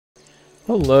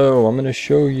Hello, I'm going to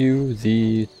show you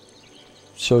the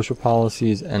social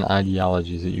policies and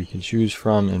ideologies that you can choose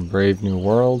from in Brave New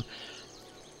World.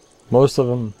 Most of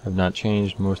them have not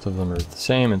changed, most of them are the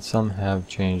same, and some have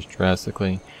changed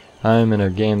drastically. I'm in a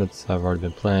game that I've already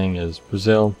been playing as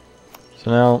Brazil.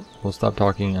 So now we'll stop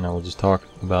talking and I will just talk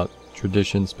about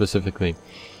tradition specifically.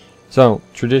 So,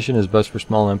 tradition is best for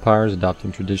small empires.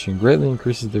 Adopting tradition greatly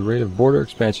increases the rate of border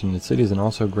expansion in cities and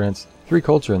also grants free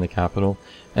culture in the capital,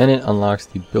 and it unlocks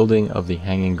the building of the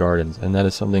hanging gardens, and that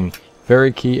is something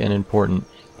very key and important.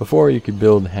 Before, you could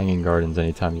build hanging gardens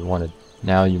anytime you wanted.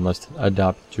 Now you must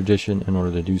adopt tradition in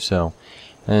order to do so.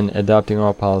 And adopting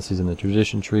all policies in the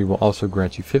tradition tree will also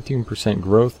grant you 15%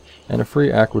 growth and a free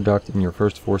aqueduct in your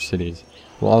first 4 cities.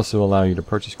 It will also allow you to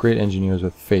purchase great engineers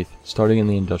with faith, starting in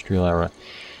the industrial era.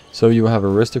 So you will have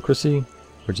aristocracy,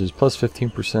 which is plus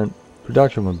 15%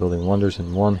 production when building wonders,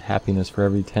 and 1 happiness for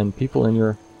every 10 people in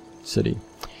your city.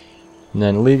 And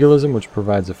then legalism, which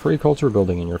provides a free culture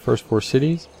building in your first 4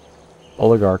 cities.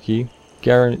 Oligarchy,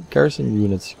 garrison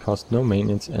units cost no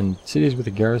maintenance, and cities with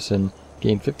a garrison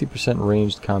gain 50%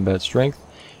 ranged combat strength.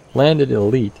 Landed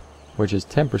elite, which is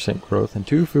 10% growth and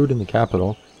 2 food in the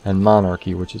capital. And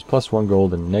monarchy, which is plus 1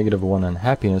 gold and -1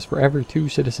 unhappiness for every 2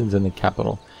 citizens in the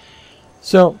capital.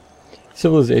 So,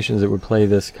 civilizations that would play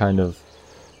this kind of,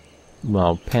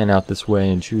 well, pan out this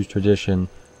way and choose tradition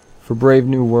for Brave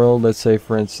New World, let's say,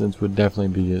 for instance, would definitely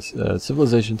be a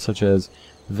civilization such as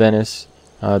Venice.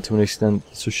 To an extent,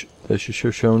 the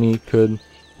Shoshone could,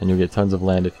 and you'll get tons of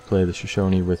land if you play the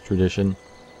Shoshone with tradition.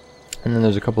 And then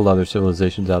there's a couple other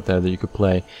civilizations out there that you could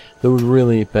play that would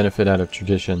really benefit out of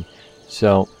tradition.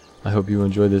 So, I hope you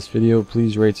enjoyed this video.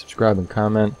 Please rate, subscribe, and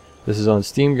comment. This is on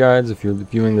Steam Guides if you're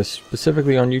viewing this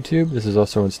specifically on YouTube. This is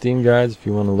also on Steam Guides if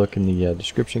you want to look in the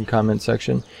description comment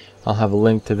section. I'll have a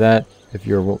link to that if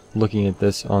you're looking at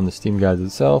this on the Steam Guides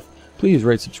itself. Please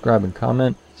rate, subscribe, and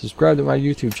comment. Subscribe to my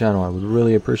YouTube channel. I would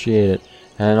really appreciate it.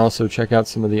 And also check out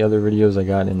some of the other videos I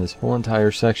got in this whole entire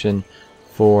section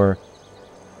for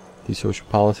the social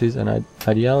policies and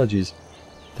ideologies.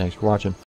 Thanks for watching.